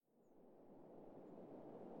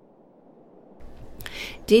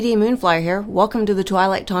Dee Dee Moonflyer here. Welcome to the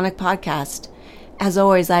Twilight Tonic podcast. As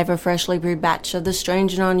always, I have a freshly brewed batch of the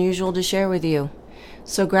strange and unusual to share with you.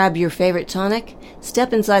 So grab your favorite tonic,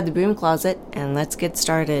 step inside the broom closet, and let's get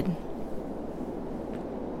started.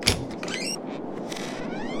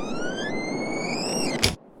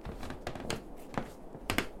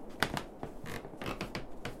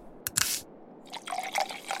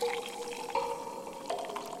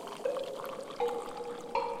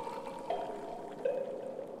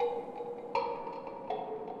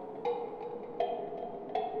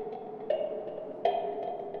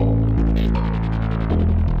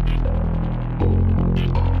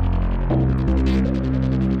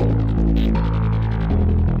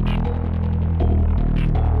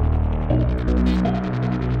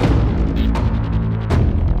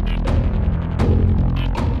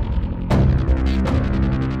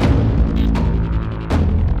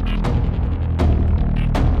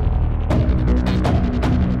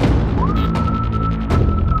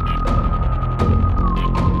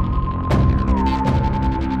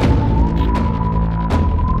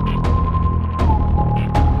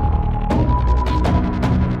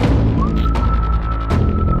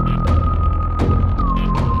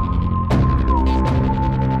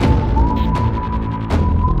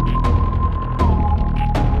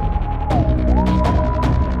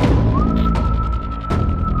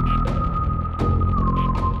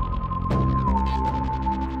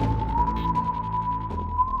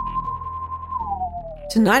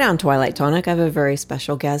 Tonight on Twilight Tonic, I have a very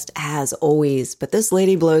special guest, as always, but this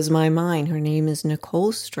lady blows my mind. Her name is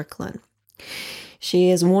Nicole Strickland. She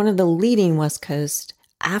is one of the leading West Coast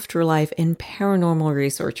afterlife and paranormal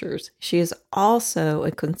researchers. She is also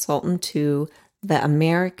a consultant to the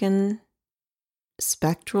American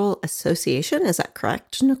Spectral Association. Is that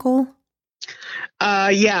correct, Nicole?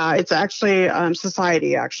 Yeah, it's actually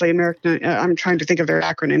Society, American, I'm trying to think of their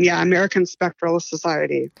acronym. Yeah, American Spectral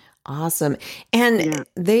Society. Awesome. And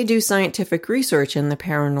they do scientific research in the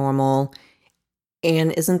paranormal,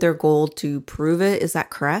 and isn't their goal to prove it? Is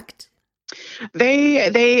that correct?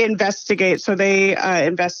 They investigate. So they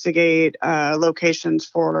investigate locations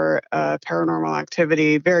for paranormal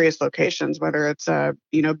activity, various locations, whether it's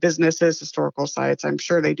businesses, historical sites. I'm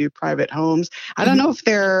sure they do private homes. I don't know if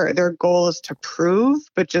their goal is to prove,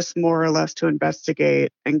 but just more or less to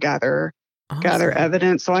investigate and gather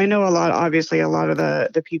evidence. So I know obviously a lot of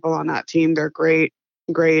the people on that team, they're great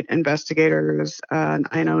investigators.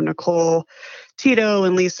 I know Nicole Tito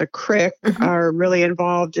and Lisa Crick are really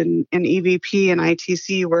involved in EVP and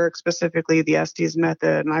ITC work, specifically the Estes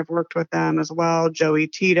method. And I've worked with them as well, Joey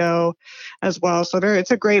Tito as well. So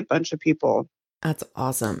it's a great bunch of people. That's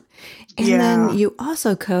awesome. And then you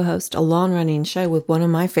also co-host a long-running show with one of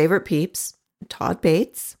my favorite peeps, Todd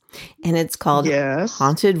Bates. And it's called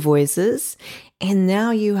Haunted Voices. And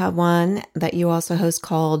now you have one that you also host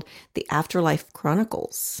called The Afterlife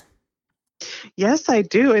Chronicles. Yes, I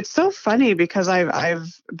do. It's so funny because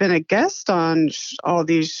I've been a guest on all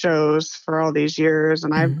these shows for all these years.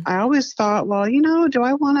 And I always thought, well, do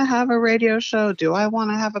I want to have a radio show? Do I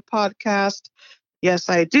want to have a podcast? Yes,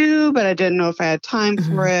 I do, but I didn't know if I had time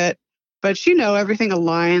for it. But, everything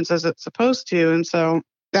aligns as it's supposed to. And so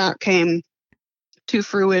that came to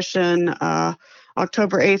fruition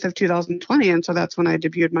October 8th of 2020. And so that's when I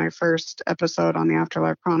debuted my first episode on the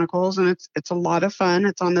Afterlife Chronicles. And it's a lot of fun.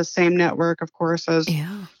 It's on the same network, of course, as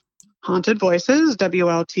Haunted Voices,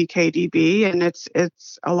 WLTKDB. And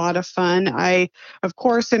it's a lot of fun. I, of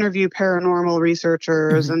course, interview paranormal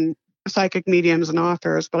researchers and psychic mediums and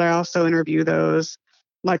authors, but I also interview those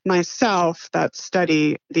like myself that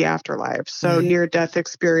study the afterlife. So near-death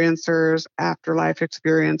experiencers, afterlife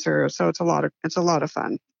experiencers. So it's a lot of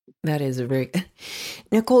fun. That is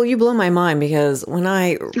Nicole, you blow my mind because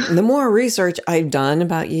the more research I've done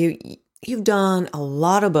about you, you've done a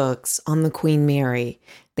lot of books on the Queen Mary,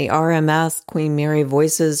 the RMS, Queen Mary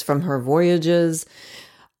Voices from Her Voyages,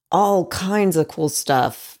 all kinds of cool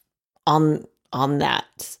stuff on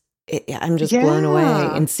that. I'm just blown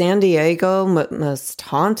away. In San Diego, Most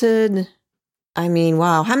Haunted. I mean,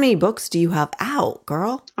 wow. How many books do you have out,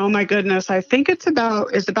 girl? Oh my goodness. I think it's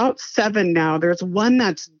about 7 now. There's one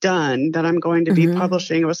that's done that I'm going to be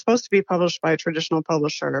publishing. It was supposed to be published by a traditional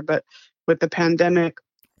publisher, but with the pandemic,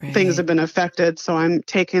 things have been affected. So I'm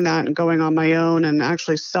taking that and going on my own and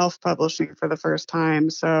actually self-publishing for the first time.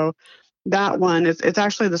 So that one it's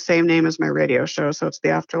actually the same name as my radio show. So it's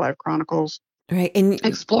the Afterlife Chronicles. Right. And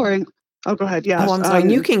exploring. Oh, go ahead. Yeah. Oh, I'm sorry.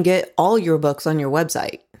 And you can get all your books on your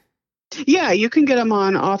website. Yeah, you can get them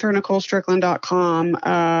on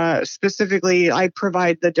authornicolestrickland.com. Specifically, I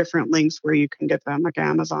provide the different links where you can get them, like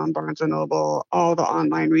Amazon, Barnes & Noble, all the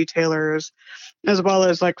online retailers, as well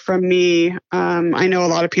as like from me. I know a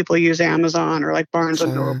lot of people use Amazon or like Barnes &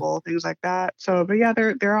 Sure. Noble, things like that. So, but yeah,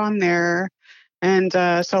 they're on there. And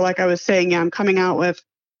so like I was saying, yeah, I'm coming out with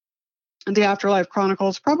the Afterlife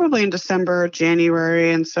Chronicles probably in December,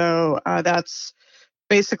 January. And so that's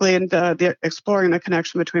basically in the exploring the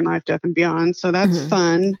connection between life, death, and beyond. So that's Hmm.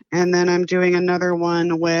 fun. And then I'm doing another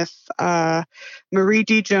one with Marie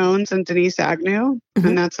D. Jones and Denise Agnew. Hmm.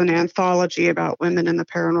 And that's an anthology about women in the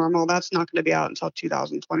paranormal. That's not going to be out until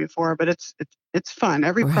 2024, but it's fun.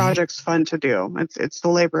 Every Right. project's fun to do. It's the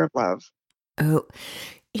labor of love. Oh,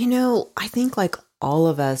 I think like all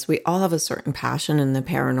of us, we all have a certain passion in the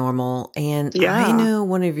paranormal. And I Yeah. know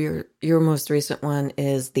one of your most recent one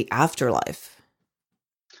is the afterlife.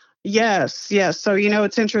 Yes, yes. So,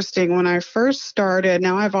 it's interesting. When I first started,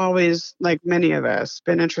 now I've always, like many of us,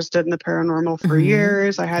 been interested in the paranormal for Hmm.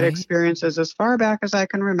 years. I had Right. experiences as far back as I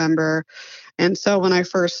can remember. And so when I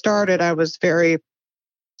first started, I was very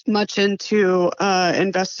much into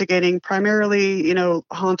investigating primarily,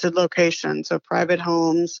 haunted locations, so private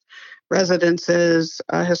homes, residences,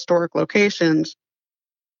 historic locations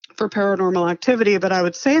for paranormal activity. But I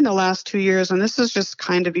would say in the last 2 years, and this has just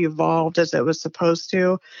kind of evolved as it was supposed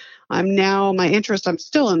to, I'm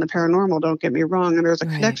still in the paranormal, don't get me wrong, and there's a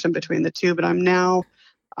Right. connection between the two, but I'm now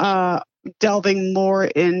uh, delving more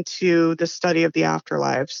into the study of the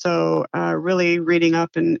afterlife. So, really reading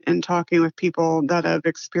up and talking with people that have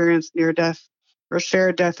experienced near death or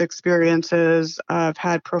shared death experiences, have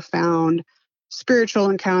had profound spiritual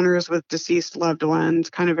encounters with deceased loved ones,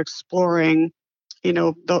 kind of exploring,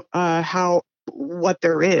 how what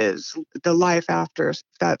there is, the life after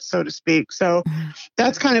that, so to speak. So Mhm.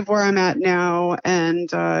 that's kind of where I'm at now, and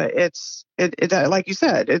like you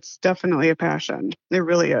said, it's definitely a passion. It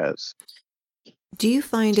really is. Do you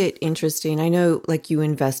find it interesting? I know like you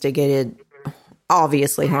investigated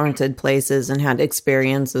obviously haunted places and had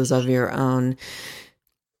experiences of your own.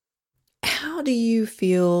 How do you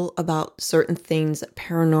feel about certain things that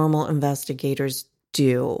paranormal investigators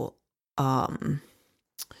do? Um,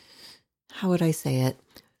 how would I say it?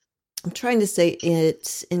 I'm trying to say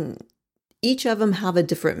it in each of them have a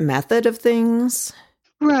different method of things.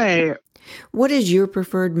 Right. What is your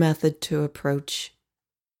preferred method to approach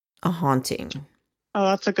a haunting? Oh,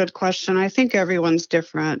 that's a good question. I think everyone's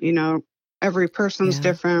different. Every person's Yeah.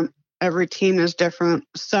 different. Every team is different.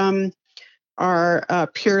 Some are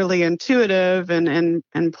purely intuitive and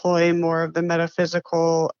employ more of the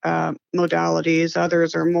metaphysical modalities.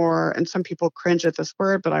 Others are more, and some people cringe at this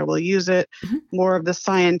word, but I will use it, Mhm. more of the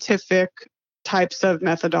scientific types of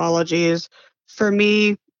methodologies. For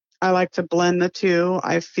me, I like to blend the two.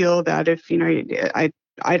 I feel that if,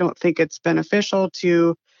 I don't think it's beneficial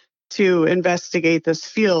to investigate this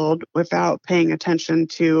field without paying attention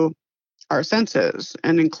to our senses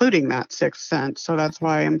and including that sixth sense. So that's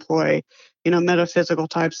why I employ, metaphysical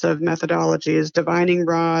types of methodologies, divining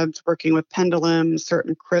rods, working with pendulums,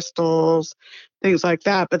 certain crystals, things like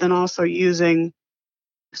that, but then also using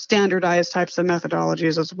standardized types of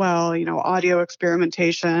methodologies as well, audio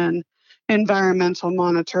experimentation, environmental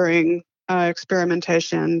monitoring,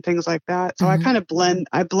 experimentation, things like that. So Mhm.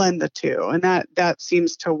 I blend the two, and that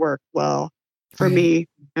seems to work well for Right. me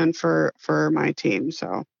and for my team.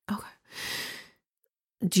 So Okay.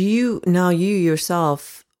 Do you now you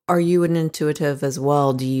yourself are you an intuitive as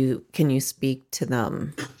well? Can you speak to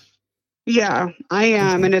them? yeah, I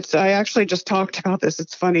am. Okay. And I actually just talked about this.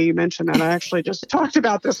 It's funny you mentioned that. I actually just talked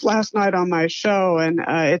about this last night on my show. And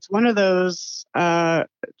it's one of those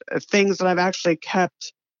things that I've actually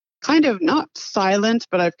kept kind of not silent,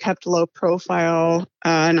 but I've kept low profile.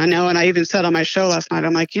 And I know, and I even said on my show last night,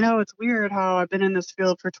 I'm like, it's weird how I've been in this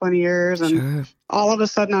field for 20 years and Sure. all of a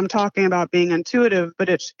sudden I'm talking about being intuitive, but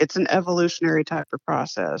it's an evolutionary type of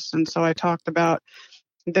process. And so I talked about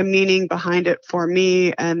the meaning behind it for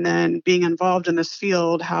me, and then being involved in this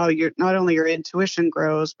field, how not only your intuition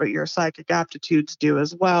grows but your psychic aptitudes do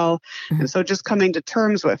as well. And Mhm. so just coming to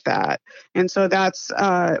terms with that. And so that's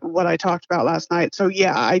what I talked about last night. So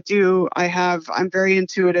yeah, I'm very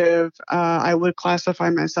intuitive. I would classify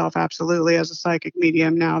myself absolutely as a psychic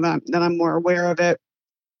medium now that I'm more aware of it.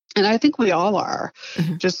 And I think we all are.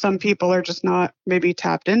 Mhm. Just some people are just not maybe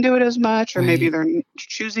tapped into it as much, or maybe Right. they're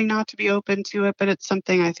choosing not to be open to it, but it's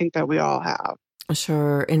something I think that we all have.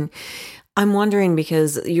 Sure. And I'm wondering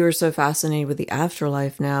because you're so fascinated with the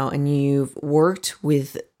afterlife now and you've worked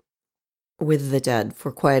with the dead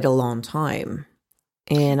for quite a long time.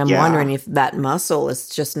 And I'm Yeah. wondering if that muscle is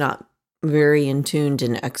just not very in tuned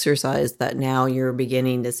and exercised that now you're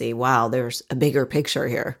beginning to see, wow, there's a bigger picture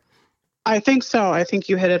here. I think so. I think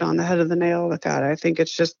you hit it on the head of the nail with that. I think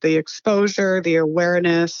it's just the exposure, the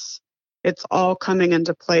awareness. It's all coming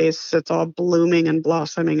into place. It's all blooming and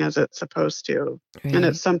blossoming as it's supposed to. Right. And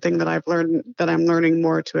it's something that I've learned, that I'm learning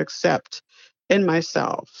more to accept in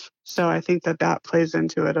myself. So I think that that plays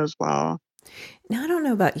into it as well. Now, I don't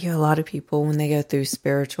know about you. A lot of people, when they go through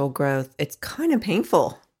spiritual growth, it's kind of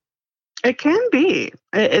painful. It can be.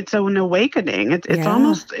 It's an awakening. It's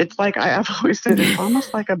almost, it's like I've always said, it's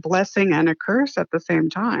almost like a blessing and a curse at the same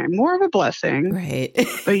time. More of a blessing. Right.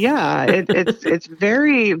 But yeah, it's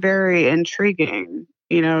very, very intriguing,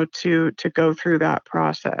 to go through that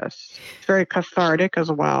process. It's very cathartic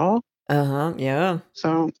as well. Yeah.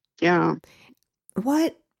 So, yeah.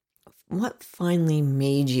 What finally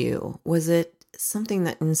made you? Was it something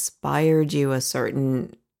that inspired you, a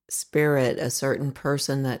certain spirit, a certain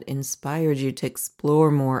person that inspired you to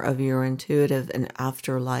explore more of your intuitive and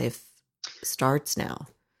afterlife starts now?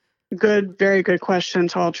 Good, very good question.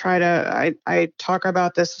 So I'll try to, I talk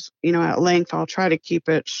about this, at length. I'll try to keep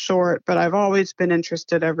it short, but I've always been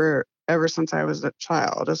interested ever since I was a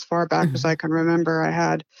child. As far back as I can remember, I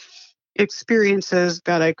had experiences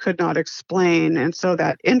that I could not explain. And so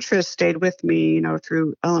that interest stayed with me,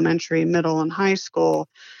 through elementary, middle, and high school.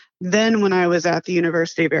 Then when I was at the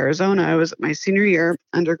University of Arizona, I was at my senior year,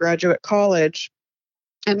 undergraduate college,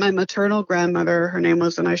 and my maternal grandmother, her name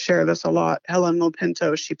was, and I share this a lot, Helen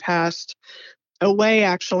Lopinto, she passed away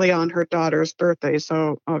actually on her daughter's birthday.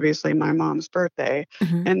 So obviously my mom's birthday.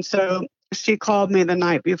 And so she called me the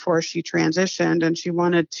night before she transitioned, and she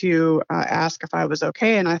wanted to ask if I was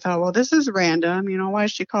okay. And I thought, well, this is random. Why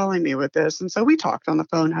is she calling me with this? And so we talked on the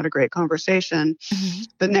phone, had a great conversation.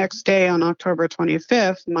 The next day on October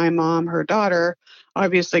 25th, my mom, her daughter,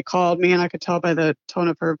 obviously called me, and I could tell by the tone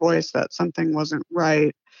of her voice that something wasn't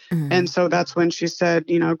right. And so that's when she said,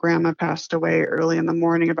 Grandma passed away early in the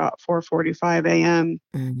morning, about 4:45 a.m.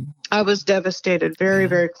 I was devastated, very,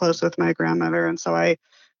 very close with my grandmother. And so I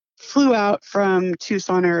flew out from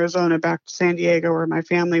Tucson, Arizona, back to San Diego, where my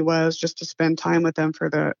family was, just to spend time with them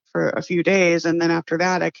for a few days. And then after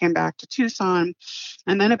that, I came back to Tucson.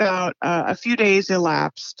 And then about a few days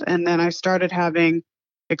elapsed, and then I started having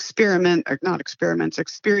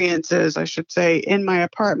experiences, I should say, in my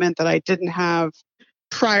apartment that I didn't have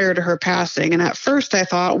prior to her passing. And at first I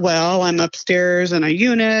thought, well, I'm upstairs in a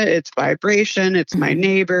unit, it's vibration, it's my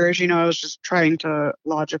neighbors, I was just trying to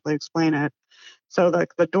logically explain it. So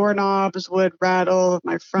like the doorknobs would rattle,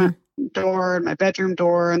 my front door, my bedroom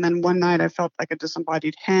door. And then one night I felt like a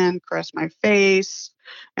disembodied hand caress my face.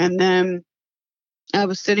 And then I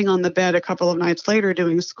was sitting on the bed a couple of nights later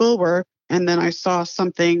doing schoolwork, and then I saw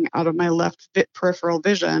something out of my left peripheral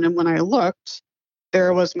vision. And when I looked,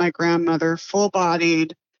 there was my grandmother,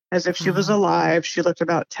 full-bodied, as if she was alive. She looked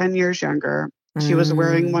about 10 years younger. She was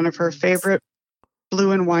wearing one of her favorite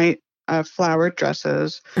blue and white flowered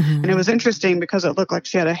dresses. And it was interesting because it looked like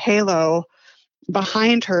she had a halo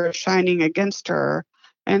behind her shining against her.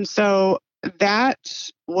 And so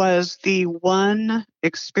that was the one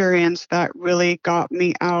experience that really got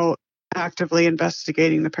me out actively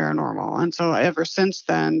investigating the paranormal. And so ever since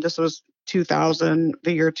then, this was 2000,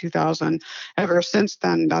 the year 2000, ever since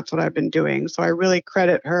then, that's what I've been doing. So I really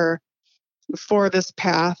credit her for this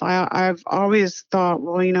path. I've always thought,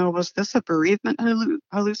 well, was this a bereavement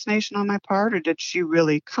hallucination on my part, or did she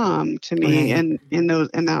really come to me in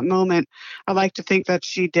that moment? I like to think that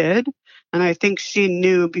she did, and I think she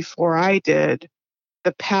knew before I did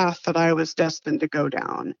the path that I was destined to go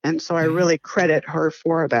down, and so I really credit her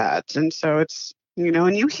for that. And so it's,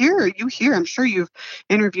 and you hear, I'm sure you've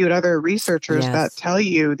interviewed other researchers that tell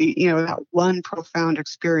you that one profound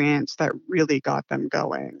experience that really got them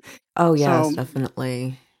going. Oh, yes, so,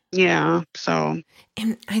 definitely. Yeah. So,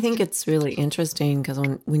 and I think it's really interesting because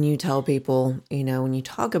when you tell people, when you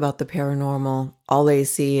talk about the paranormal, all they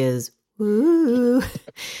see is, woo.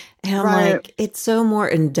 And I'm like, it's so more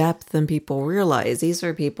in depth than people realize. These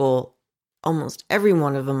are people, almost every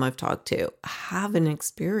one of them I've talked to, have an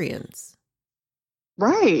experience.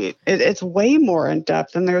 Right. It's way more in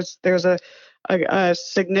depth, and there's a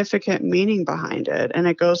significant meaning behind it. And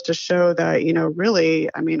it goes to show that, really,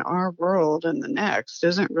 our world and the next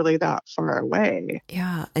isn't really that far away.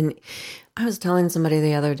 Yeah. And I was telling somebody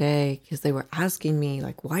the other day, because they were asking me,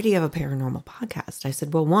 like, why do you have a paranormal podcast? I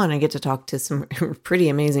said, well, one, I get to talk to some pretty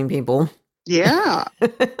amazing people. Yeah.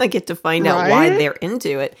 I get to find out why they're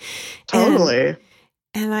into it. Totally.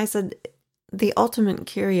 And I said, the ultimate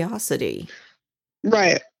curiosity.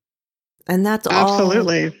 Right. And that's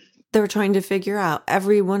absolutely all they're trying to figure out.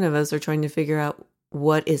 Every one of us are trying to figure out,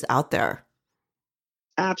 what is out there.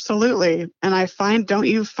 Absolutely. And don't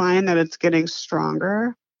you find that it's getting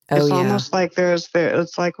stronger? Oh, It's yeah. almost like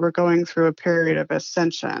it's like we're going through a period of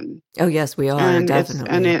ascension. Oh, yes, we are.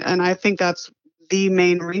 Definitely. And I think that's the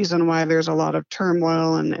main reason why there's a lot of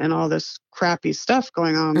turmoil and all this crappy stuff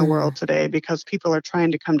going on in the world today, because people are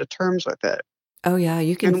trying to come to terms with it. Oh, yeah,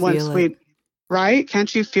 you can And once feel it. right?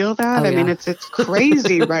 Can't you feel that? Oh, I mean, yeah. it's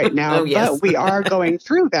crazy right now, Oh, yes. but we are going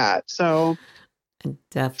through that. So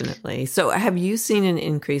definitely. So have you seen an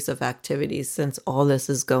increase of activities since all this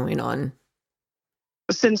is going on?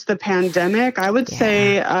 since the pandemic, I would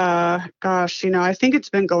say, gosh, I think it's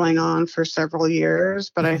been going on for several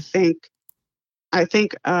years, but I think,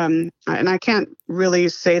 and I can't really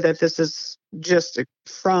say that this is just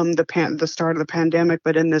from the start of the pandemic,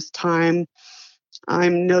 but in this time,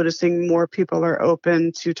 I'm noticing more people are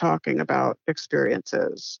open to talking about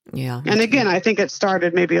experiences. Yeah. And again, I think it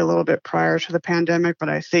started maybe a little bit prior to the pandemic, but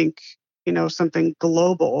I think, something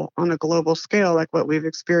global on a global scale, like what we've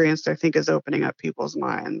experienced, I think is opening up people's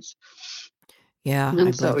minds. Yeah. And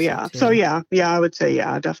I so, believe yeah. too. So, yeah, I would say,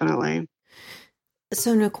 yeah, definitely.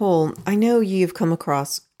 So, Nicole, I know you've come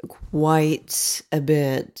across quite a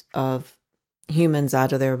bit of humans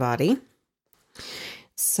out of their body.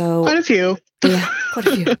 So, quite a few. Yeah, quite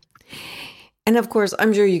a few. And of course,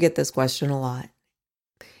 I'm sure you get this question a lot.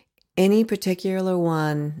 Any particular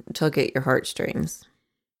one tug at your heartstrings?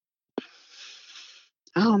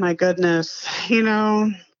 Oh my goodness.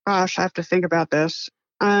 Gosh, I have to think about this.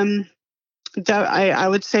 I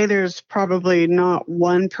would say there's probably not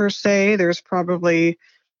one per se. There's probably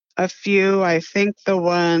a few. I think the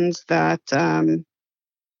ones that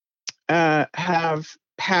have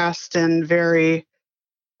passed in very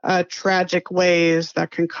tragic ways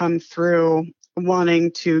that can come through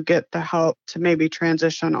wanting to get the help to maybe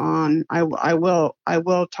transition on. I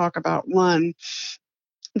will talk about one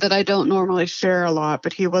that I don't normally share a lot,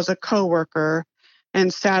 but he was a coworker,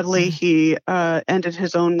 and sadly he ended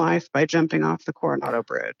his own life by jumping off the Coronado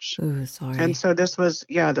Bridge. Oh, sorry. And so this was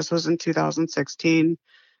in 2016.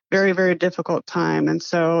 Very, very difficult time. And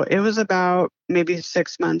so it was about maybe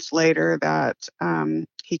 6 months later that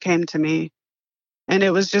he came to me. And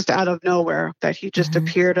it was just out of nowhere that he just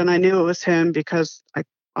appeared. And I knew it was him because I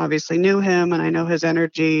obviously knew him and I know his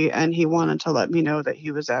energy. And he wanted to let me know that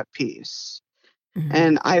he was at peace.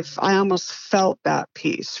 And I almost felt that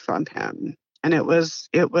peace from him. And it was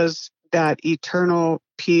that eternal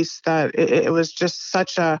peace that it was just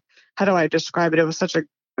such a, how do I describe it? It was such a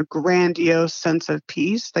grandiose sense of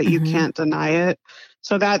peace that you can't deny it.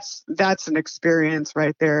 So that's an experience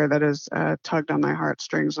right there that has tugged on my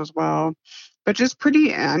heartstrings as well. But just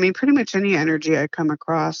pretty much any energy I come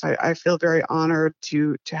across, I feel very honored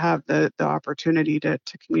to have the opportunity to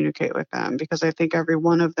communicate with them, because I think every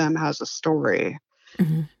one of them has a story.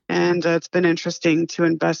 And it's been interesting to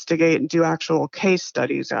investigate and do actual case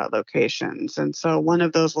studies at locations. And so one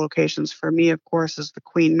of those locations for me, of course, is the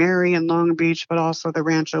Queen Mary in Long Beach, but also the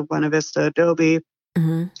Rancho Buena Vista Adobe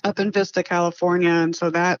up in Vista, California. And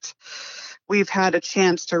so we've had a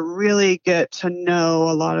chance to really get to know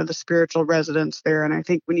a lot of the spiritual residents there. And I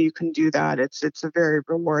think when you can do that, it's a very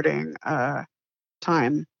rewarding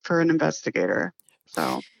time for an investigator.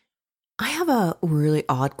 So I have a really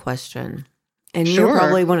odd question. And Sure. You're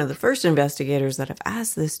probably one of the first investigators that have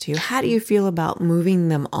asked this to. How do you feel about moving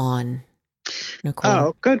them on, Nicole?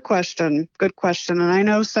 Oh, good question. Good question. And I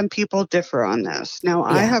know some people differ on this. Now,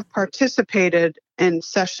 I have participated in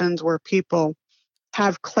sessions where people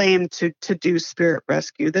have claimed to do spirit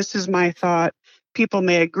rescue. This is my thought. People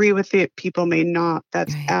may agree with it. People may not.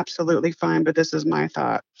 That's absolutely fine. But this is my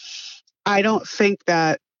thought. I don't think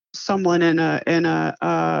that someone in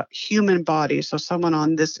a human body, so someone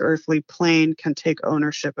on this earthly plane, can take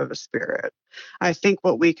ownership of a spirit. I think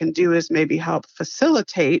what we can do is maybe help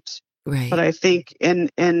facilitate. Right. But I think in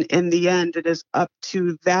the end, it is up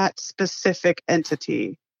to that specific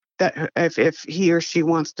entity that if he or she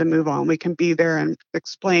wants to move on, we can be there and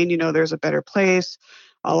explain, there's a better place,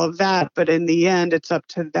 all of that. But in the end, it's up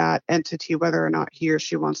to that entity whether or not he or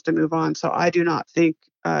she wants to move on. So I do not think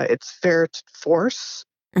it's fair to force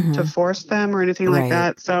them or anything like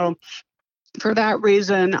that. So for that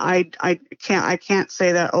reason, I can't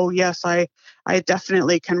say that, oh yes, I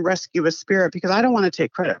definitely can rescue a spirit, because I don't want to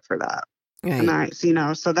take credit for that. Right.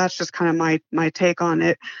 And so that's just kind of my take on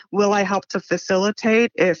it. Will I help to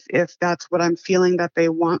facilitate if that's what I'm feeling that they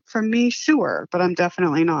want from me? Sure, but I'm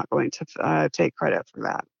definitely not going to take credit for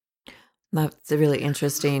that. That's really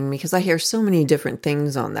interesting, because I hear so many different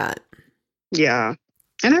things on that. Yeah.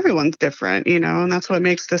 And everyone's different, and that's what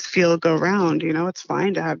makes this field go round. It's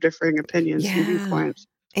fine to have differing opinions and viewpoints.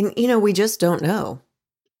 And, we just don't know.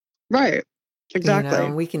 Right.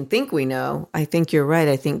 Exactly. We can think we know. I think you're right.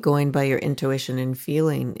 I think going by your intuition and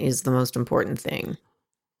feeling is the most important thing.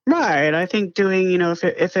 Right. I think doing, if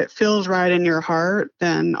it feels right in your heart,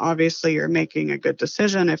 then obviously you're making a good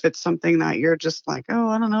decision. If it's something that you're just like, oh,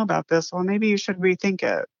 I don't know about this, well, maybe you should rethink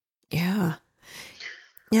it. Yeah.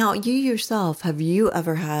 Now, you yourself, have you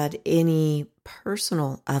ever had any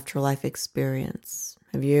personal afterlife experience?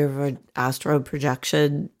 Have you ever astral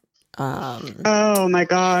projection? Oh my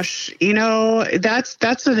gosh. I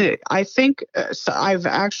think so I've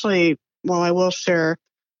actually, well, I will share.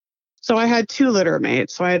 So I had two litter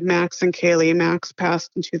mates. So I had Max and Kaylee. Max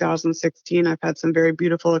passed in 2016. I've had some very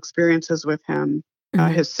beautiful experiences with him.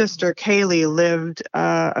 His sister, Kaylee, lived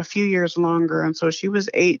a few years longer. And so she was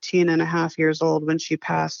 18 and a half years old when she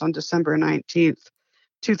passed on December 19th,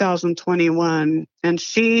 2021. And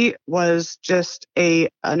she was just an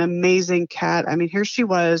amazing cat. I mean, here she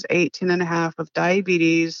was, 18 and a half, with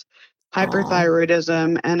diabetes,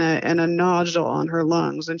 hyperthyroidism, and a nodule on her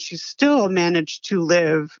lungs, and she still managed to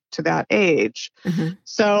live to that age.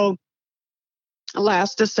 So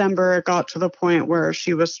last December, it got to the point where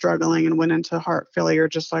she was struggling and went into heart failure,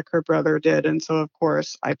 just like her brother did. And so, of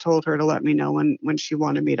course, I told her to let me know when she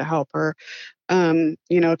wanted me to help her,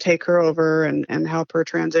 take her over and help her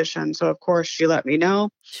transition. So, of course, she let me know.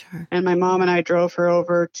 Sure. And my mom and I drove her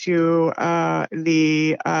over to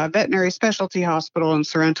the veterinary specialty hospital in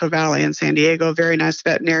Sorrento Valley in San Diego. Very nice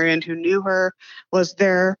veterinarian who knew her was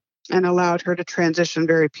there and allowed her to transition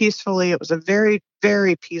very peacefully. It was a very,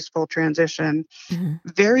 very peaceful transition.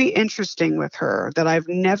 Very interesting with her that I've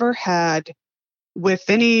never had with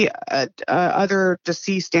any other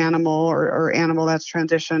deceased animal or animal that's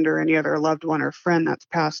transitioned or any other loved one or friend that's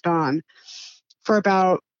passed on. For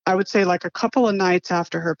about, I would say, like a couple of nights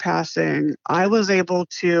after her passing, I was able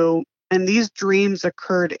to, and these dreams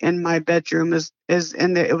occurred in my bedroom, it was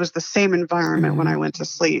the same environment when I went to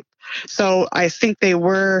sleep. So I think they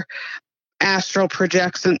were astral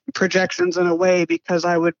projections in a way, because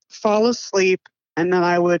I would fall asleep and then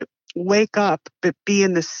I would wake up but be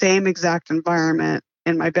in the same exact environment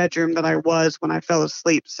in my bedroom that I was when I fell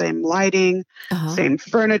asleep. Same lighting, same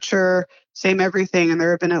furniture, same everything. And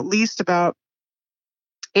there have been at least about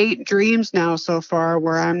 8 dreams now so far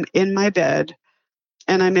where I'm in my bed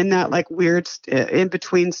and I'm in that like weird in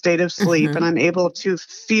between state of sleep, and I'm able to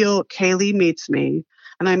feel Kaylee meets me,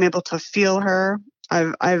 and I'm able to feel her.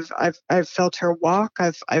 I've felt her walk.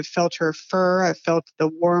 I've felt her fur. I've felt the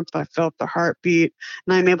warmth. I felt the heartbeat,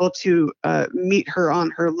 and I'm able to meet her on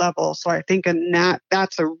her level. So I think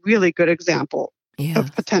that's a really good example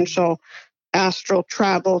of potential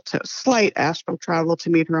slight astral travel to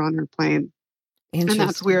meet her on her plane. And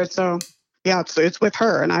that's weird. So yeah, it's with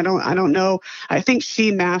her, and I don't know. I think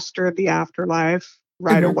she mastered the afterlife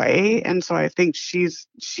right away, and so I think she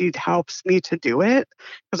helps me to do it,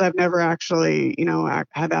 because I've never actually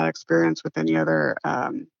had that experience with any other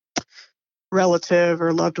relative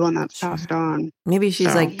or loved one that's passed on. Maybe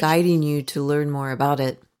she's like guiding you to learn more about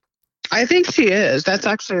it. I think she is. That's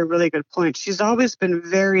actually a really good point. She's always been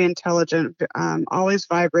very intelligent, always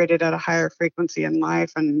vibrated at a higher frequency in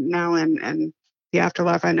life, and now in the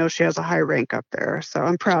afterlife, I know she has a high rank up there. So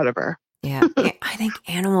I'm proud of her. Yeah. I think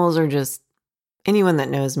animals are just, anyone that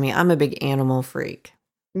knows me, I'm a big animal freak.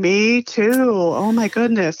 Me too. Oh my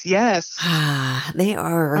goodness. Yes. They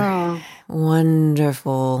are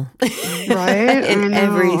wonderful. Right? In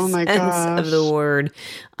every sense of the word.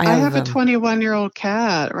 I have a 21-year-old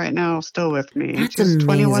cat right now still with me. That's She's amazing.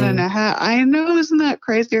 21 and a half. I know. Isn't that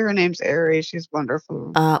crazy? Her name's Aries. She's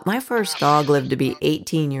wonderful. My first dog lived to be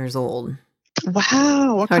 18 years old.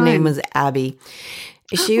 Wow. Her name was Abby.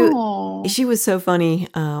 She was so funny.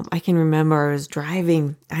 I can remember I was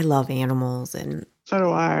driving. I love animals, and so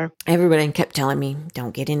do I. Everybody kept telling me,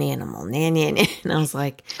 don't get an animal. And I was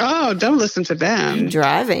like, oh, don't listen to them. I'm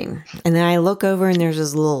driving. And then I look over and there's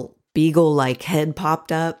this little beagle-like head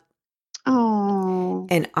popped up. Oh.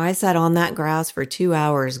 And I sat on that grass for 2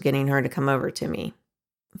 hours getting her to come over to me.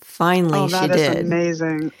 Finally, she did. That is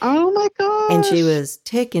amazing. Oh my gosh. And she was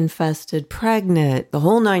tick infested, pregnant, the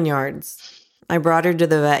whole 9 yards. I brought her to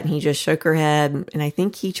the vet and he just shook her head. And I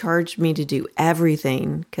think he charged me to do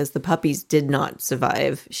everything because the puppies did not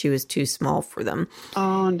survive. She was too small for them.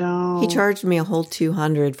 Oh no. He charged me a whole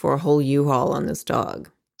 $200 for a whole U-Haul on this dog.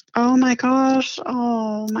 Oh my gosh.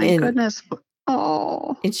 Oh my goodness.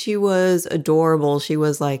 Oh. And she was adorable. She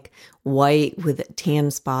was like white with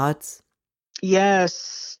tan spots.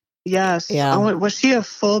 Yes. Yes. Yeah. Oh, was she a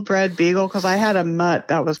full-bred beagle? Because I had a mutt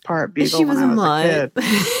that was part beagle. She was when a kid.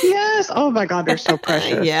 Yes. Oh my God, they're so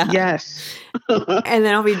precious. Yeah. Yes. And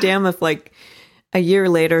then I'll be damned if A year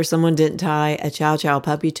later, someone didn't tie a Chow Chow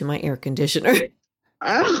puppy to my air conditioner.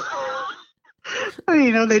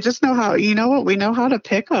 They just know how, you know what? We know how to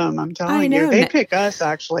pick them. I'm I telling you. know. They pick us,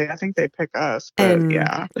 actually. I think they pick us, but And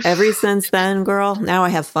yeah. ever since then, girl, now I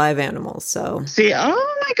have 5 animals. So, See,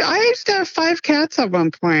 oh my God, I used to have 5 cats at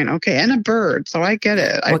one point. Okay. And a bird. So I get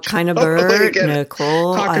it. what kind of Totally bird? get it.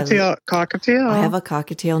 Nicole. Cockatiel. Cockatiel. I have a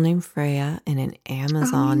cockatiel named Freya and an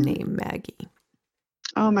Amazon Oh. named Maggie.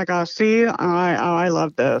 Oh my gosh. See, I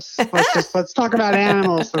love this. Let's talk about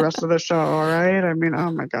animals the rest of the show. All right. I mean,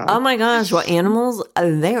 oh my God. Oh my gosh. Well, animals,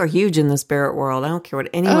 they are huge in the spirit world. I don't care what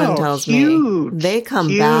anyone tells huge, me. They come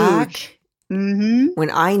huge. back Mm-hmm.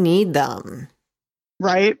 when I need them.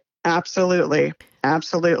 Right. Absolutely.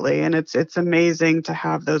 Absolutely. And it's amazing to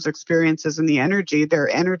have those experiences and the energy. Their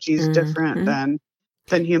energy is different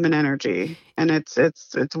than human energy. And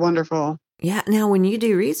it's wonderful. Yeah. Now, when you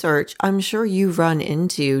do research, I'm sure you run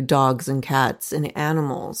into dogs and cats and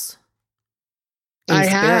animals. I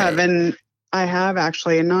have, and I have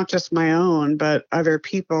actually, and not just my own, but other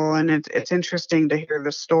people. And it's interesting to hear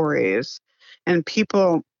the stories. And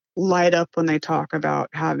people light up when they talk about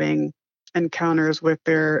having encounters with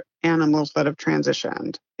their animals that have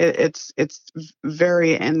transitioned. It's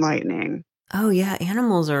very enlightening. Oh, yeah.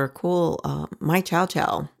 Animals are cool. My Chow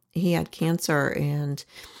Chow, he had cancer, and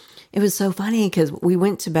it was so funny because we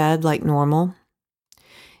went to bed like normal.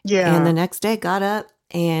 Yeah. And the next day got up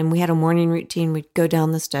and we had a morning routine. We'd go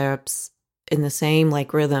down the steps in the same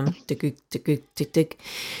like rhythm, tick, tick, tick, tick,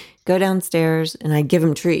 go downstairs, and I'd give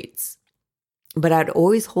him treats. But I'd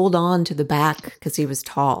always hold on to the back because he was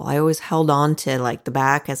tall. I always held on to like the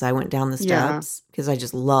back as I went down the steps because I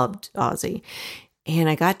just loved Ozzy. And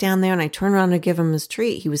I got down there and I turned around to give him his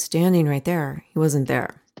treat. He was standing right there. He wasn't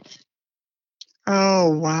there.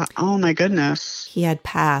 Oh, wow. Oh, my goodness. He had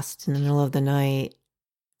passed in the middle of the night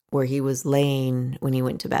where he was laying when he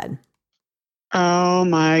went to bed. Oh,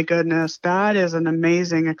 my goodness. That is an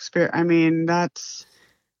amazing experience. I mean, that's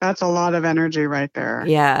a lot of energy right there.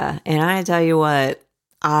 Yeah. And I tell you what,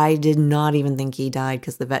 I did not even think he died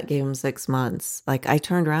because the vet gave him 6 months. Like I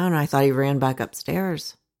turned around and I thought he ran back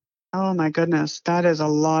upstairs. Oh my goodness. That is a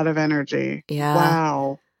lot of energy. Yeah.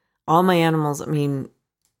 Wow. All my animals, I mean,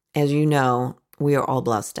 as you know, we are all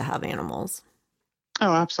blessed to have animals.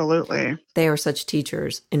 Oh, absolutely. They are such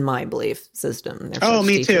teachers in my belief system. Oh,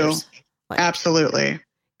 me teachers. Too. Absolutely.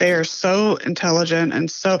 They are so intelligent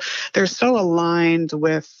and they're so aligned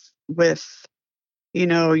with the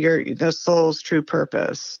soul's true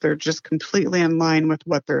purpose. They're just completely in line with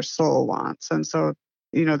what their soul wants. And so,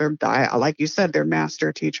 they're, like you said, they're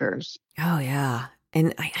master teachers. Oh yeah.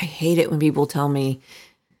 And I hate it when people tell me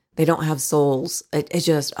they don't have souls. It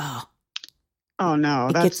just, oh no,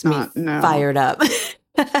 it that's gets me fired up.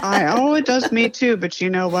 It does me too. But you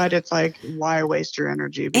know what? It's like, why waste your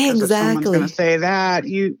energy? Because if someone's going to say that,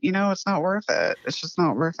 it's not worth it. It's just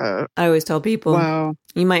not worth it. I always tell people, wow,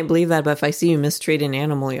 you might believe that, but if I see you mistreat an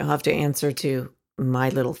animal, you'll have to answer to my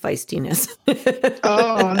little feistiness.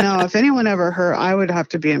 Oh no, if anyone ever hurt, I would have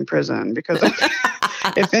to be in prison because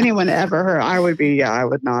if anyone ever hurt, I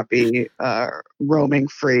would not be roaming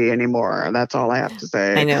free anymore. That's all I have to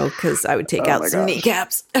say. I know, because I would take out some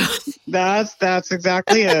kneecaps. That's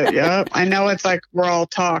exactly it. Yep. I know it's like we're all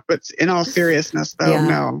talk, but in all seriousness though,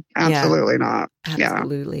 no, absolutely not.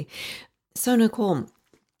 Absolutely. Yeah. So Nicole,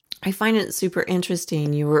 I find it super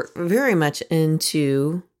interesting. You were very much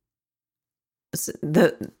into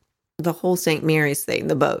the whole St. Mary's thing,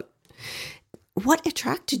 the boat. What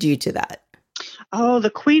attracted you to that? Oh, the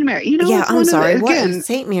Queen Mary. Yeah, I'm sorry. What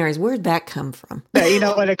St. Mary's? Where'd that come from? Yeah, you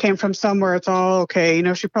know what? It came from somewhere. It's all okay.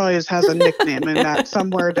 She probably has a nickname in that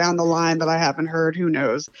somewhere down the line that I haven't heard. Who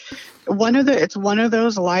knows? It's one of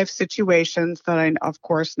those life situations that I, of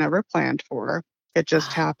course, never planned for. It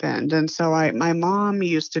just happened. And so my mom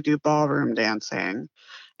used to do ballroom dancing.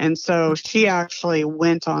 And so she actually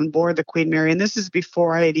went on board the Queen Mary. And this is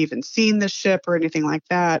before I had even seen the ship or anything like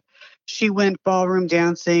that. She went ballroom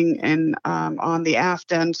dancing and on the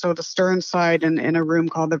aft end, so the stern side, in a room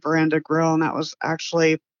called the Veranda Grill. And that was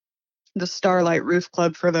actually the Starlight Roof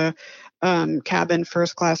Club for the cabin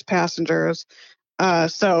first class passengers.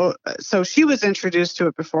 So she was introduced to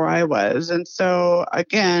it before I was. And so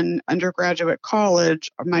again, undergraduate college,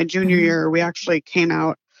 my junior year, we actually came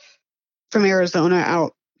out from Arizona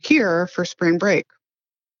out here for spring break.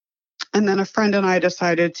 And then a friend and I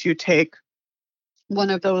decided to take one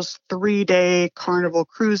of those 3-day carnival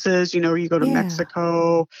cruises. You go to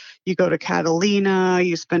Mexico, you go to Catalina,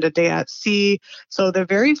 you spend a day at sea. So the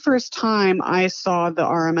very first time I saw the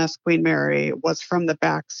RMS Queen Mary was from the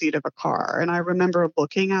back seat of a car. And I remember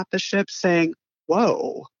looking at the ship saying,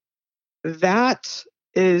 whoa, that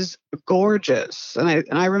is gorgeous. And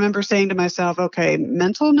I remember saying to myself, okay,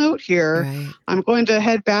 mental note here, Right. I'm going to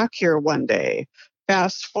head back here one day.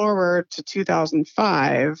 Fast forward to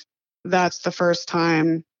 2005, that's the first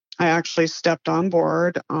time I actually stepped on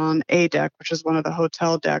board on A deck, which is one of the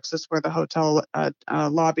hotel decks. It's where the hotel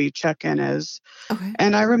lobby check-in is. Okay.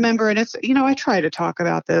 And I remember, and it's, I try to talk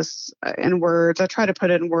about this in words. I try to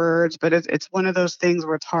put it in words, but it's one of those things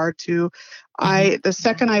where it's hard to. The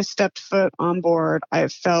second I stepped foot on board, I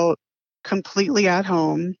felt completely at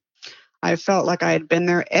home. I felt like I had been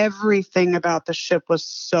there. Everything about the ship was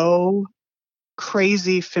so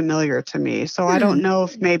crazy familiar to me. So I don't know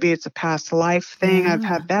if maybe it's a past life thing. I've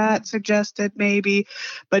had that suggested maybe,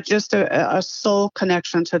 but just a soul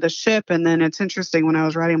connection to the ship. And then it's interesting, when I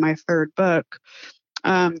was writing my third book,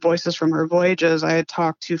 Voices from Her Voyages, I had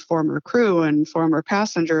talked to former crew and former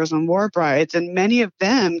passengers and war brides, and many of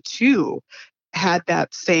them too had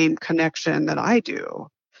that same connection that I do.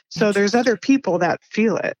 So there's other people that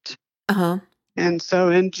feel it. Uh-huh. And so,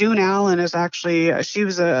 and June Allen is actually, she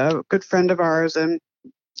was a good friend of ours, and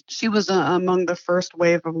she was among the first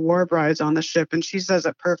wave of war brides on the ship. And she says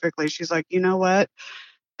it perfectly. She's like, you know what?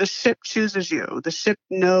 The ship chooses you. The ship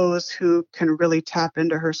knows who can really tap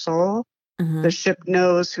into her soul. The ship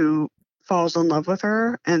knows who falls in love with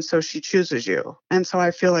her, and so she chooses you. And so I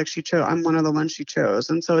feel like I'm one of the ones she chose.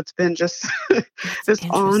 And so it's been just this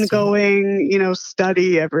ongoing,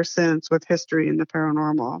 study ever since with history and the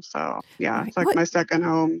paranormal. So yeah, it's like my second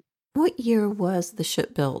home. What year was the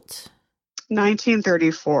ship built?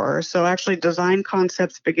 1934. So actually design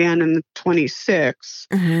concepts began in 26,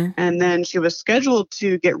 and then she was scheduled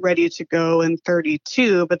to get ready to go in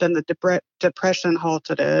 32, but then the Depression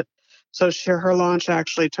halted it. So her launch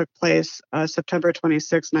actually took place September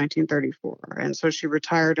 26, 1934. And so she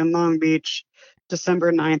retired in Long Beach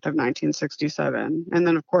December 9th of 1967. And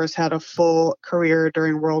then, of course, had a full career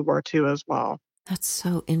during World War II as well. That's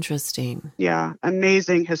so interesting. Yeah,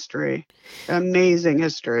 amazing history. Amazing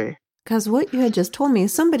history. Because what you had just told me,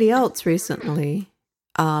 somebody else recently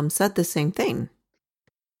said the same thing,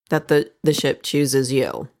 that the ship chooses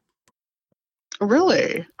you.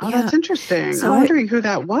 Really? Oh, yeah. That's interesting. So I'm wondering who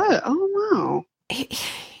that was. Oh, wow.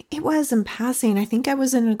 It was in passing. I think I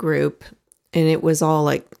was in a group, and it was all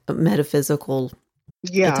like a metaphysical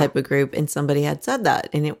type of group, and somebody had said that,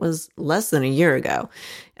 and it was less than a year ago.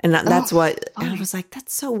 And that's what I was like,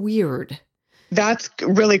 that's so weird. That's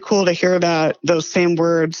really cool to hear those same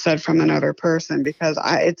words said from another person, because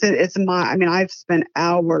I've spent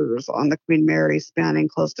hours on the Queen Mary, spanning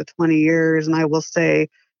close to 20 years. And I will say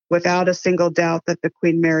without a single doubt that the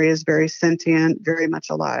Queen Mary is very sentient, very much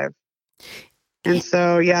alive. And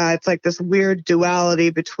so, yeah, it's like this weird duality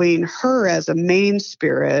between her as a main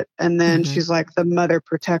spirit, and then she's like the mother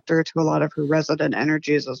protector to a lot of her resident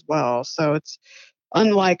energies as well. So it's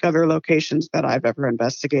unlike other locations that I've ever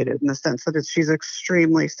investigated, in the sense that she's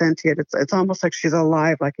extremely sentient. It's almost like she's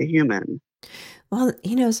alive like a human. Well,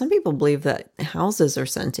 some people believe that houses are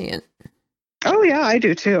sentient. Oh, yeah, I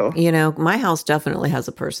do too. My house definitely has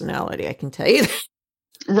a personality, I can tell you that.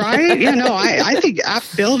 Right? Yeah, no, I think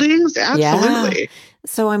buildings, absolutely. Yeah.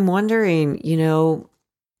 So I'm wondering,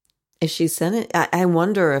 if she sent it, I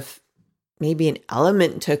wonder if maybe an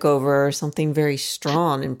element took over, or something very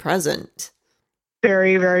strong and present.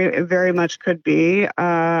 Very, very, very much could be.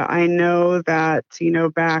 I know that,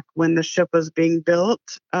 back when the ship was being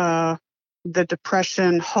built, the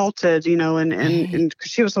Depression halted, and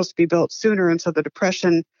she was supposed to be built sooner. And so the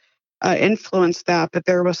Depression influenced that. But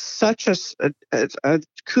there was such a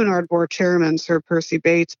Cunard Board chairman, Sir Percy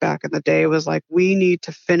Bates, back in the day, was like, we need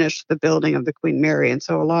to finish the building of the Queen Mary. And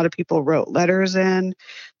so a lot of people wrote letters in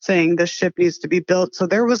saying the ship needs to be built. So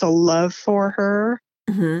there was a love for her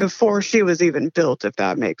before she was even built, if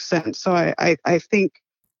that makes sense. So I think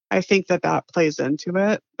that plays into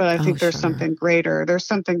it, but I think there's something greater. There's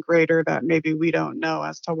something greater that maybe we don't know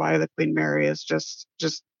as to why the Queen Mary is just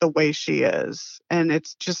the way she is. And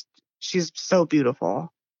it's just, she's so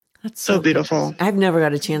beautiful. That's so beautiful. I've never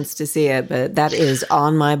got a chance to see it, but that is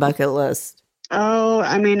on my bucket list. Oh,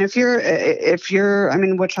 I mean, if you're,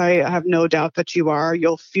 which I have no doubt that you are,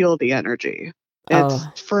 you'll feel the energy.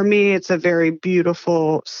 For me, it's a very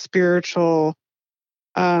beautiful, spiritual,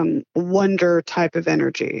 wonder type of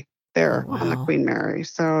energy there on the Queen Mary.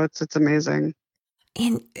 So it's amazing.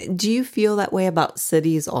 And do you feel that way about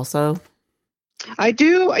cities also? I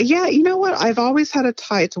do. Yeah. You know what? I've always had a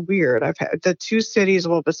tie. It's weird. I've had the two cities,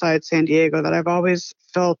 besides San Diego, that I've always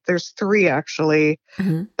felt, there's three actually,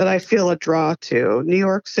 that I feel a draw to. New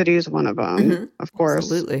York City is one of them, of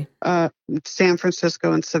course. Absolutely. San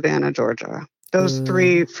Francisco and Savannah, Georgia. Those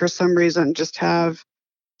three, for some reason, just have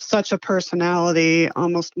such a personality,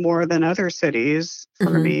 almost more than other cities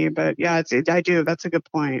for me. But yeah, I do. That's a good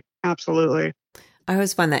point. Absolutely. I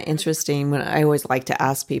always find that interesting when I always like to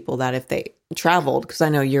ask people that if they traveled, because I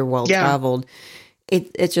know you're well Yeah. traveled.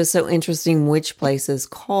 It's just so interesting which places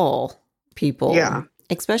call people, Yeah.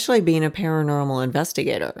 especially being a paranormal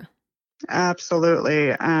investigator.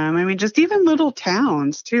 Absolutely. I mean, just even little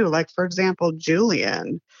towns too. Like, for example,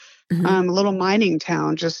 Julian, a little mining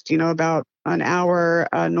town, just, about an hour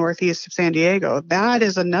northeast of San Diego. That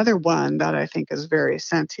is another one that I think is very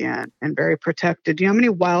sentient and very protected. Do you know how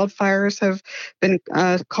many wildfires have been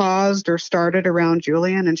caused or started around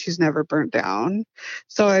Julian, and she's never burnt down?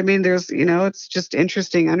 So, I mean, there's, it's just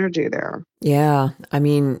interesting energy there. Yeah. I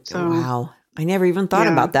mean, So, wow. I never even thought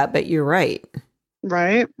yeah. about that, but you're right.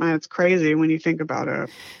 Right? It's crazy when you think about it.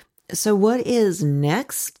 So what is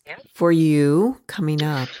next for you coming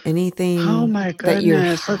up? Anything Oh my that you're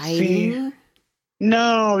goodness. Let's see. hiding?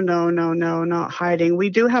 No, not hiding. We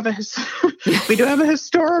do have a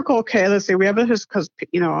historical case. Let's see. We have because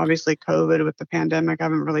obviously COVID with the pandemic, I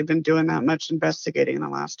haven't really been doing that much investigating in the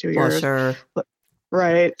last 2 Well, years. sure.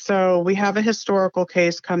 Right. So we have a historical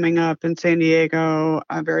case coming up in San Diego,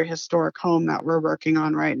 a very historic home that we're working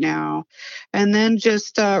on right now. And then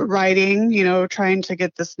just writing, trying to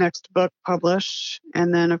get this next book published.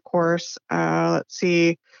 And then, of course, let's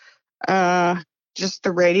see, just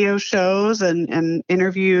the radio shows and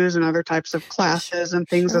interviews and other types of classes and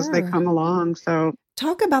things as they come along. So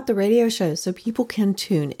talk about the radio shows so people can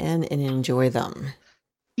tune in and enjoy them.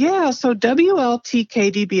 Yeah, so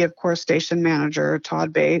WLTKDB, of course, station manager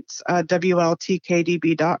Todd Bates,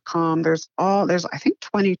 WLTKDB.com. There's I think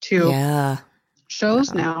 22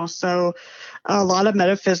 shows now. So a lot of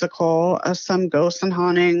metaphysical, some ghosts and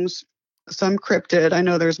hauntings, some cryptid. I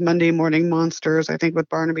know there's Monday Morning Monsters, I think with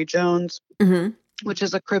Barnaby Jones, which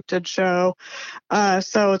is a cryptid show.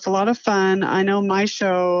 So it's a lot of fun. I know my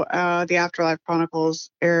show, The Afterlife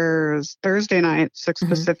Chronicles, airs Thursday night, 6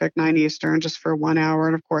 Pacific, 9 Eastern, just for 1 hour.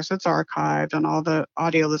 And of course, it's archived on all the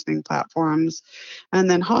audio listening platforms. And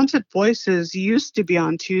then Haunted Voices used to be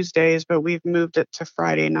on Tuesdays, but we've moved it to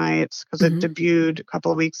Friday nights because it debuted a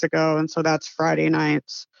couple of weeks ago. And so that's Friday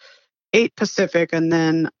nights, 8 Pacific and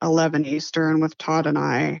then 11 Eastern with Todd and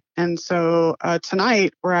I. And so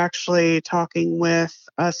tonight we're actually talking with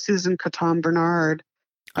Susan Caton Bernard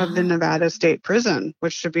of the Nevada State Prison,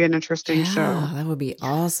 which should be an interesting show. That would be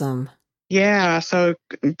awesome. Yeah, so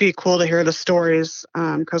it'd be cool to hear the stories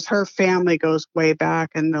because her family goes way back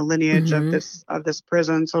in the lineage of this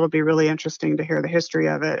prison. So it'll be really interesting to hear the history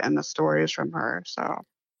of it and the stories from her. So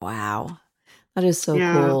wow, that is so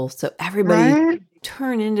cool. So everybody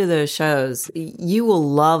turn into those shows. You will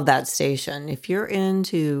love that station. If you're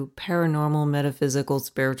into paranormal, metaphysical,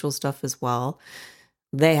 spiritual stuff as well,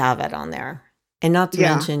 they have it on there. And not to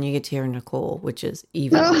mention, you get to hear Nicole, which is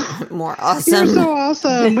even more awesome. You're so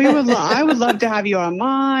awesome. I would love to have you on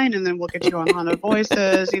mine, and then we'll get you on Haunted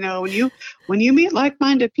Voices. When you meet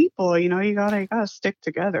like-minded people, you gotta stick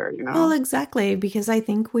together. Well, exactly, because I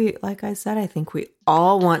think like I said, I think we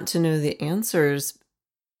all want to know the answers,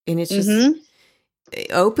 and it's just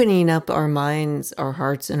opening up our minds, our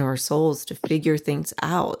hearts, and our souls to figure things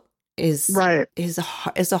out is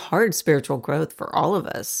a hard spiritual growth for all of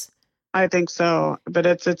us. I think so, but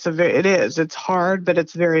it's hard, but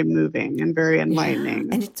it's very moving and very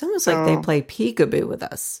enlightening. And it's almost like they play peekaboo with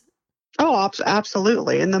us. Oh,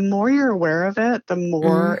 absolutely. And the more you're aware of it, the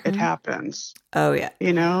more it happens. Oh yeah.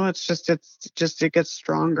 It gets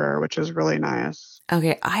stronger, which is really nice.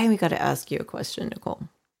 Okay, I got to ask you a question, Nicole.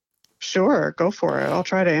 Sure, go for it. I'll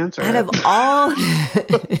try to answer out of all,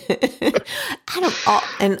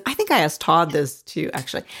 and I think I asked Todd this too,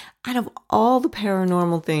 actually. Out of all the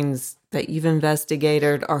paranormal things that you've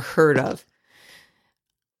investigated or heard of,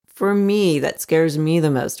 for me, that scares me the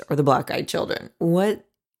most are the black-eyed children. What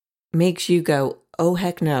makes you go, oh,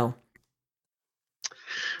 heck no?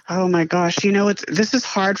 Oh my gosh, this is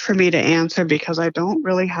hard for me to answer because I don't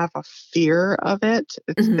really have a fear of it.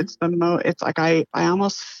 It's like I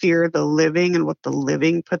almost fear the living and what the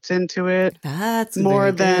living puts into it. That's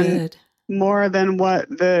more than what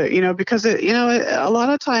because a lot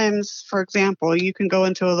of times, for example, you can go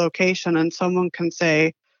into a location and someone can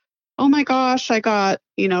say, "Oh my gosh, I got,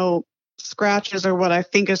 scratches or what I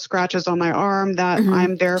think is scratches on my arm that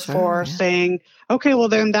I'm therefore saying, okay, well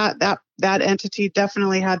then that entity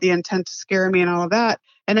definitely had the intent to scare me and all of that.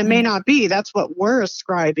 And it may not be. That's what we're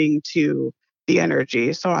ascribing to the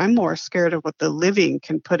energy. So I'm more scared of what the living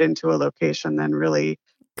can put into a location than really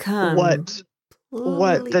what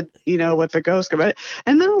what Literally. the what the ghost but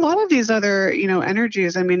and then a lot of these other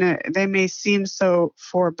energies, I mean, they may seem so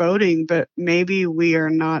foreboding, but maybe we are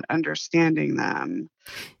not understanding them.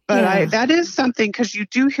 But Yeah, that is something, because you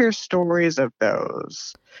do hear stories of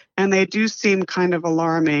those, and they do seem kind of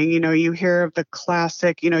alarming. You hear of the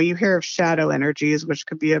classic, you hear of shadow energies, which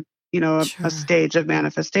could be a sure. stage of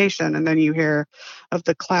manifestation. And then you hear of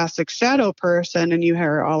the classic shadow person, and you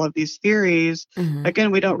hear all of these theories. Hmm.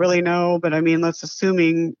 Again, we don't really know, but I mean, let's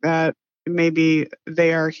assuming that maybe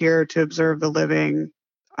they are here to observe the living.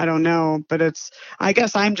 I don't know, but I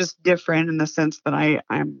guess I'm just different in the sense that I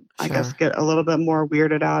guess Sure. get a little bit more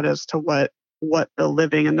weirded out as to what the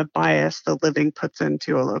living and the bias the living puts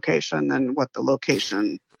into a location than what the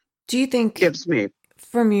location Do you think, gives me.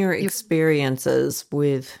 from your You- experiences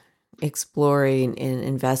with exploring and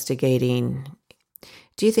investigating,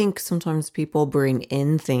 do you think sometimes people bring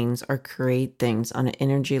in things or create things on an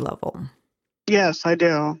energy level? Yes, I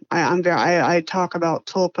do. I talk about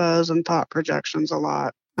tulpas and thought projections a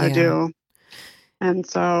lot. I Yeah. do. And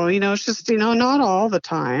so, it's just, not all the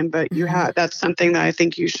time, but Hmm. that's something that I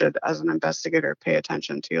think you should, as an investigator, pay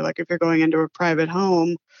attention to. Like if you're going into a private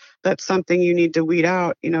home, that's something you need to weed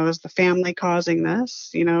out. Is the family causing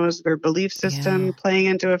this? Is their belief Yeah. system playing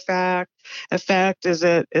into effect? Is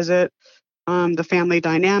it the family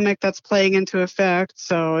dynamic that's playing into effect?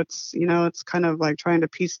 So it's kind of like trying to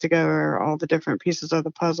piece together all the different pieces of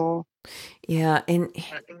the puzzle. Yeah. And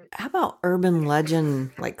how about urban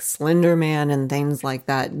legend like Slender Man and things like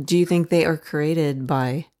that? Do you think they are created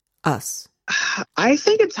by us? I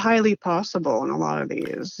think it's highly possible in a lot of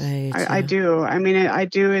these. I I too. do. I mean, I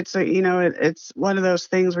do. It's it's one of those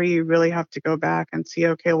things where you really have to go back and see,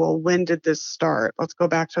 okay, well, when did this start? Let's go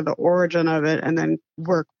back to the origin of it and then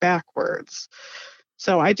work backwards.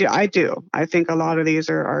 So I do. I do. I think a lot of these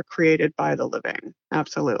are created by the living.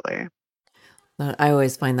 Absolutely. I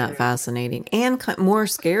always find that fascinating and more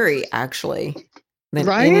scary, actually, than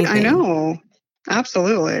Right? I anything. know.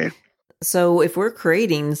 Absolutely. So if we're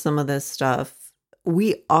creating some of this stuff,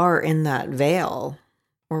 we are in that veil.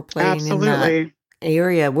 We're playing in that Absolutely.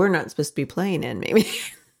 area we're not supposed to be playing in, maybe.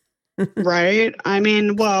 Right. I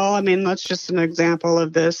mean, that's just an example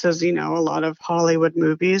of this as, a lot of Hollywood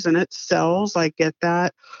movies, and it sells. I get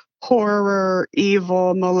that. Horror,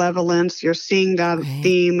 evil, malevolence. You're seeing that Right.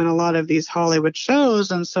 theme in a lot of these Hollywood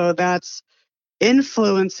shows. And so that's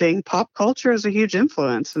influencing. Pop culture is a huge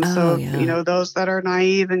influence. And Oh, so, yeah. those that are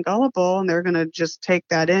naive and gullible, and they're going to just take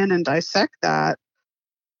that in and dissect that,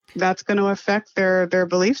 that's going to affect their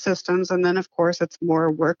belief systems. And then of course it's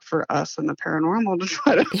more work for us in the paranormal to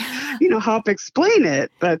try to Yeah. help explain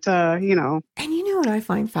it. But And you know what I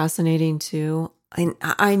find fascinating too?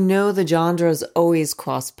 I know the genres always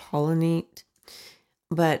cross pollinate,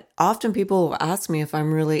 but often people will ask me if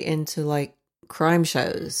I'm really into like crime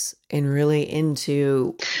shows and really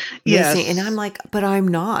into missing. And I'm yes, like, but I'm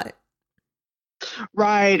not.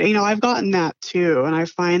 right, I've gotten that too, and I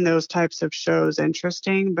find those types of shows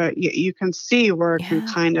interesting, but you can see where it can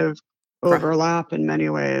Yeah. kind of overlap in many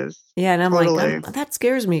ways. Yeah, and I'm like, Totally. that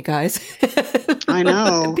scares me, guys. I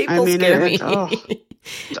know. I People mean, scare oh, me.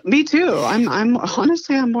 me too. I'm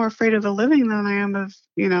honestly, I'm more afraid of the living than I am of,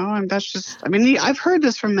 and that's just, I mean, I've heard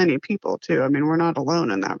this from many people too. I mean, we're not alone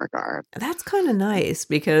in that regard. That's kind of nice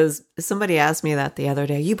because somebody asked me that the other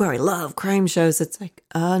day. You probably love crime shows. It's like,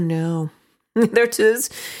 oh no, they're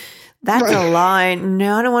just, that's a Right. line.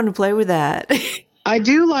 No, I don't want to play with that. I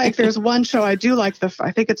do like, there's one show I do like,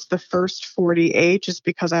 I think it's the first 48, just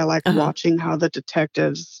because I like Uh-huh. watching how the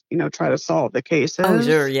detectives, try to solve the Oh,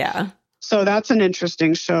 sure. cases. Yeah. So that's an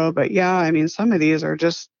interesting show. But yeah, I mean, some of these are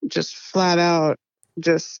just flat out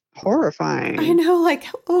just I horrifying. know. Like,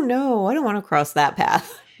 oh no, I don't want to cross that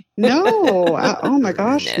path. No, oh my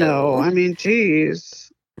gosh, no. No. I mean,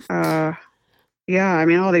 geez. Uh, Yeah, I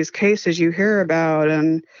mean, all these cases you hear about,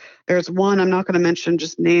 and there's one, I'm not going to mention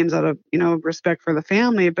just names out of, respect for the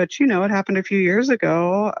family, but, it happened a few years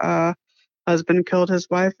ago. Husband killed his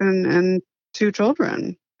wife and two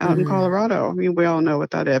children out in Mm, Colorado. I mean, we all know what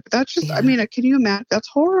that is. But that's just, I yeah. mean, can you imagine? That's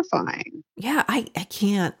horrifying. Yeah. I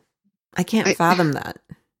can't I, fathom that.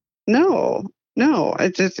 no, no,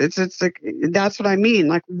 it's like, that's what I mean.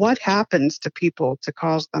 Like, what happens to people to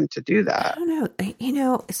cause them to do I that? don't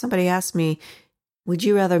know. Somebody asked me, would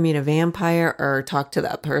you rather meet a vampire or talk to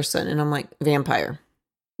that person? And I'm like, vampire.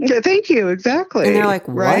 Yeah, thank you. And they're Exactly. like,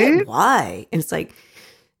 what? Right. Why? And it's like,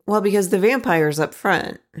 well, because the vampire's up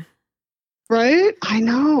front. Right. I The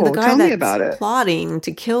know. guy Tell me that's about it. plotting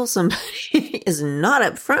to kill somebody is not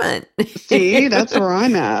up front. See, that's where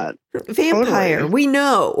I'm at. Vampire, Totally. we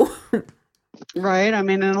know. Right. I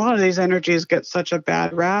mean, and a lot of these energies get such a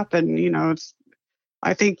bad rap, and,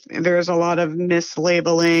 I think there's a lot of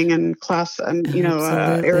mislabeling and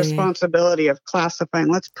irresponsibility of classifying.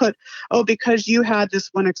 Let's put, because you had this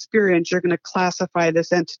one experience, you're going to classify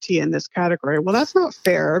this entity in this category. Well, that's not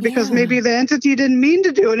fair because maybe the entity didn't mean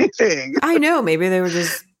to do anything. I know. Maybe they were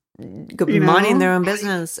just minding their own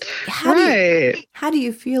business. How do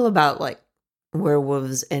you feel about like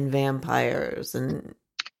werewolves and vampires and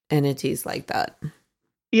entities like that?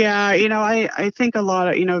 Yeah, I think a lot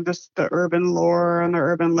of, the urban lore and the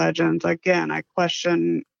urban legends, again, I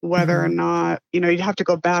question whether or not, you'd have to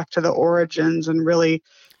go back to the origins and really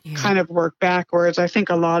kind of work backwards. I think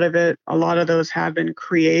a lot of those have been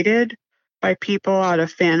created by people out of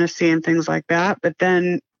fantasy and things like that. But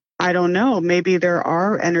then I don't know, maybe there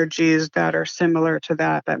are energies that are similar to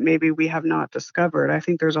that maybe we have not discovered. I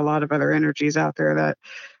think there's a lot of other energies out there that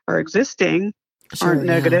are existing. Aren't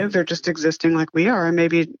negative. They're just existing like we are. And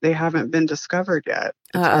maybe they haven't been discovered yet.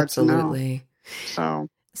 It's hard absolutely. To know.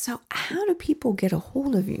 So how do people get a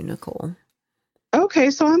hold of you, Nicole?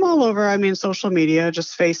 Okay, so I'm all over. Social media,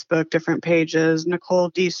 just Facebook, different pages. Nicole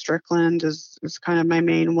D. Strickland is kind of my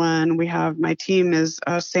main one. My team is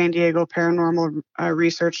San Diego Paranormal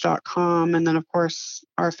Research.com. And then, of course,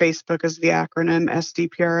 our Facebook is the acronym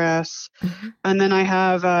SDPRS. And then I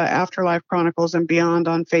have Afterlife Chronicles and Beyond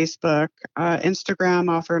on Facebook.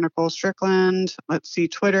 Instagram, author Nicole Strickland. Let's see,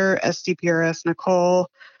 Twitter, SDPRS Nicole.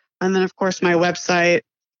 And then, of course, my website,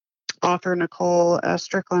 author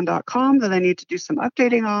NicoleStrickland.com, that I need to do some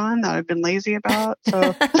updating on that I've been lazy about.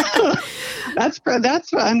 So that's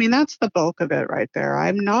the bulk of it right there.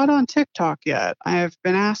 I'm not on TikTok yet. I have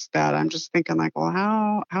been asked that. I'm just thinking like, well,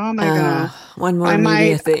 how am I gonna one more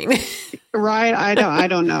media thing? Right. I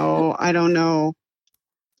don't know.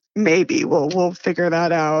 Maybe we'll figure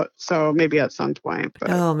that out. So maybe at some point. But.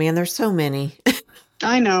 Oh man, there's so many.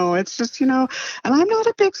 I know. It's just, and I'm not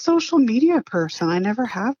a big social media person. I never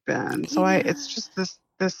have been. So it's just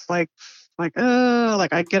this like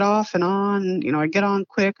I get off and on, I get on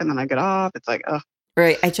quick and then I get off. It's like,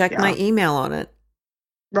 Right. I check my email on it.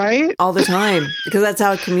 Right. All the time because that's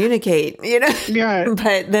how I communicate, Yeah.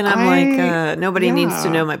 But then I'm like, nobody needs to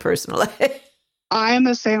know my personal life. I am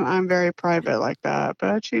the same. I'm very private like that,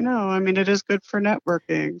 but it is good for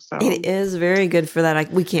networking. So it is very good for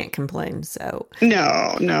that. We can't complain. So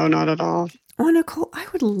no, not at all. Well, Nicole, I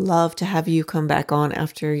would love to have you come back on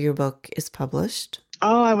after your book is published.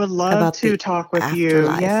 Oh, I would love to talk with you.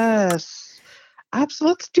 Yes,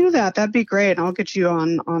 absolutely. Let's do that. That'd be great. And I'll get you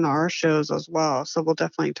on our shows as well. So we'll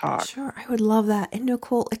definitely talk. Sure, I would love that. And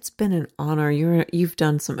Nicole, it's been an honor. You've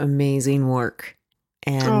done some amazing work.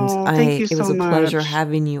 And it was a pleasure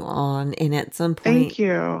having you on. And at some point, thank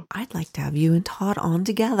you. I'd like to have you and Todd on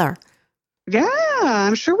together. Yeah,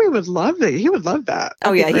 I'm sure we would love it. He would love that.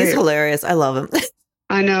 That'd he's hilarious. I love him.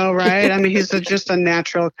 I know, right? He's just a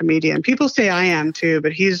natural comedian. People say I am too,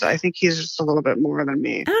 but I think he's just a little bit more than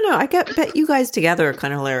me. I don't know. Bet you guys together are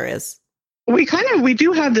kind of hilarious. We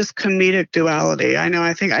do have this comedic duality. I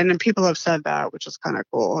know people have said that, which is kind of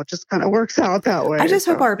cool. It just kind of works out that way. I just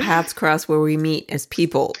hope our paths cross where we meet as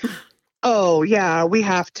people. Oh, yeah, we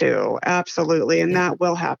have to. Absolutely. And that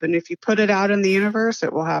will happen. If you put it out in the universe,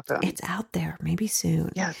 it will happen. It's out there. Maybe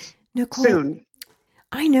soon. Yes. Nicole, soon.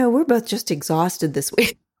 I know we're both just exhausted this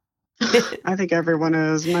week. I think everyone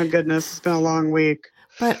is. My goodness, it's been a long week.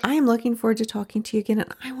 But I am looking forward to talking to you again.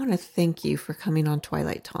 And I want to thank you for coming on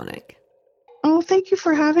Twilight Tonic. Oh, thank you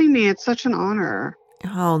for having me. It's such an honor.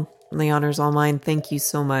 Oh, the honor's all mine. Thank you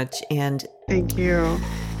so much. And thank you.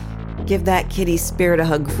 Give that kitty spirit a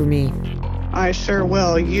hug for me. I sure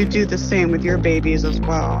will. You do the same with your babies as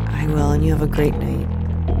well. I will. And you have a great night.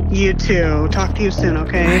 You too. Talk to you soon,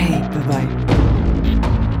 okay? All right. Bye-bye.